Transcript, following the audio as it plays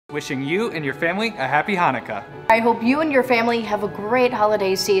Wishing you and your family a happy Hanukkah. I hope you and your family have a great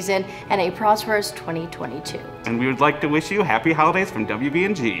holiday season and a prosperous 2022. And we would like to wish you happy holidays from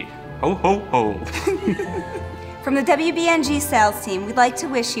WBNG. Ho, ho, ho. From the WBNG sales team, we'd like to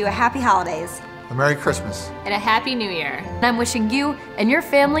wish you a happy holidays. A Merry Christmas. And a Happy New Year. And I'm wishing you and your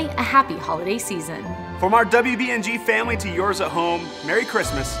family a happy holiday season. From our WBNG family to yours at home, Merry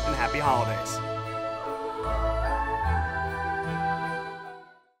Christmas and Happy Holidays.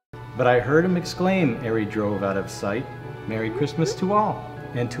 But I heard him exclaim ere he drove out of sight, Merry Christmas to all,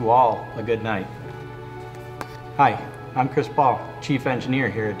 and to all a good night. Hi, I'm Chris Ball, Chief Engineer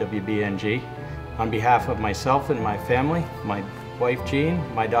here at WBNG. On behalf of myself and my family, my wife Jean,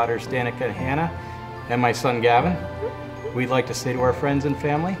 my daughters Danica and Hannah, and my son Gavin, we'd like to say to our friends and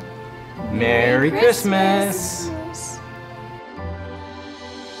family, Merry Christmas!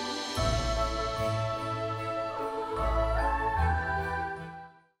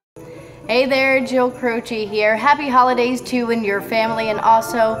 Hey there, Jill Croce here. Happy holidays to you and your family, and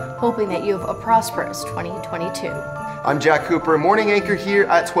also hoping that you have a prosperous 2022. I'm Jack Cooper, morning anchor here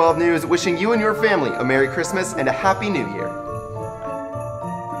at 12 News, wishing you and your family a Merry Christmas and a Happy New Year.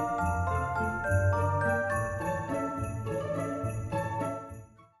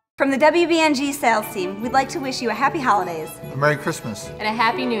 From the WBNG sales team, we'd like to wish you a happy holidays. A Merry Christmas. And a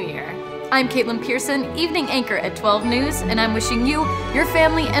Happy New Year. I'm Caitlin Pearson, evening anchor at 12 News, and I'm wishing you, your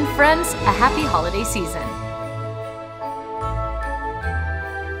family, and friends a happy holiday season.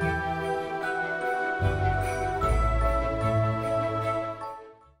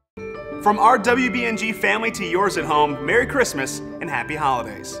 From our WBNG family to yours at home, Merry Christmas and Happy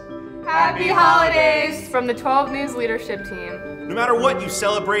Holidays. Happy Holidays from the 12 News leadership team. No matter what you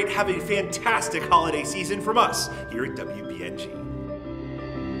celebrate, have a fantastic holiday season from us here at WBNG.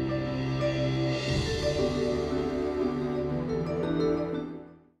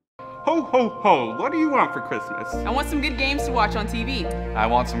 Ho, ho, ho. What do you want for Christmas? I want some good games to watch on TV. I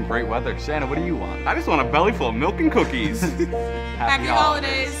want some great weather. Santa, what do you want? I just want a belly full of milk and cookies. Happy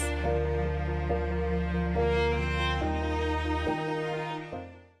holidays.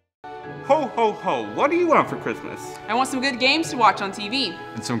 Ho, ho, ho. What do you want for Christmas? I want some good games to watch on TV.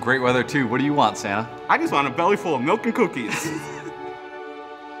 And some great weather too. What do you want, Santa? I just want a belly full of milk and cookies.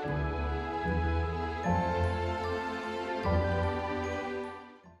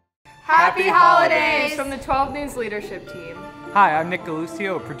 Happy Holidays from the 12 News leadership team. Hi, I'm Nick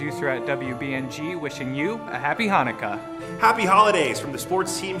Galucio, a producer at WBNG, wishing you a happy Hanukkah. Happy Holidays from the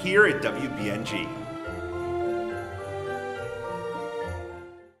sports team here at WBNG.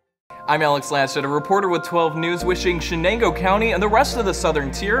 I'm Alex Lassett, a reporter with 12 News, wishing Shenango County and the rest of the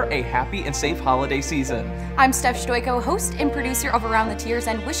Southern Tier a happy and safe holiday season. I'm Steph Stoiko, host and producer of Around the Tiers,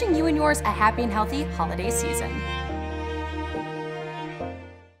 and wishing you and yours a happy and healthy holiday season.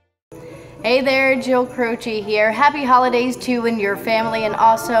 Hey there, Jill Croce here. Happy holidays to you and your family, and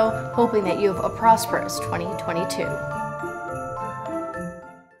also hoping that you have a prosperous 2022.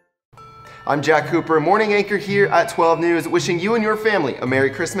 I'm Jack Cooper, morning anchor here at 12 News, wishing you and your family a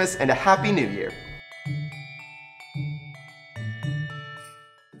Merry Christmas and a Happy New Year.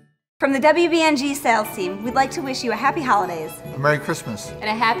 From the WBNG sales team, we'd like to wish you a happy holidays. A Merry Christmas. And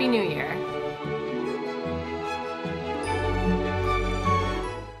a Happy New Year.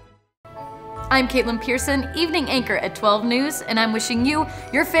 I'm Caitlin Pearson, evening anchor at 12 News, and I'm wishing you,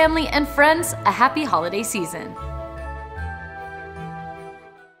 your family, and friends a happy holiday season.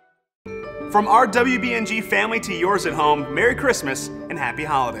 From our WBNG family to yours at home, Merry Christmas and Happy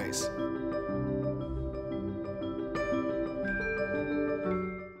Holidays.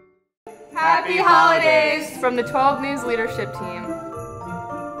 Happy Holidays from the 12 News leadership team.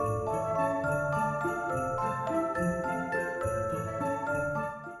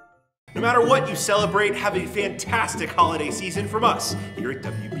 No matter what you celebrate, have a fantastic holiday season from us here at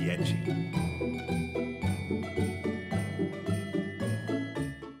WBNG.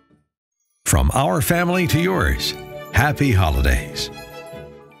 From our family to yours, happy holidays.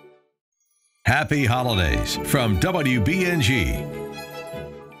 Happy holidays from WBNG.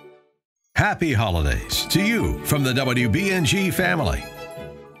 Happy holidays to you from the WBNG family.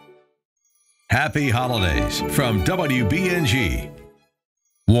 Happy holidays from WBNG.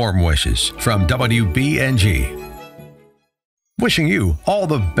 Warm wishes from WBNG. Wishing you all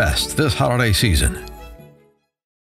the best this holiday season.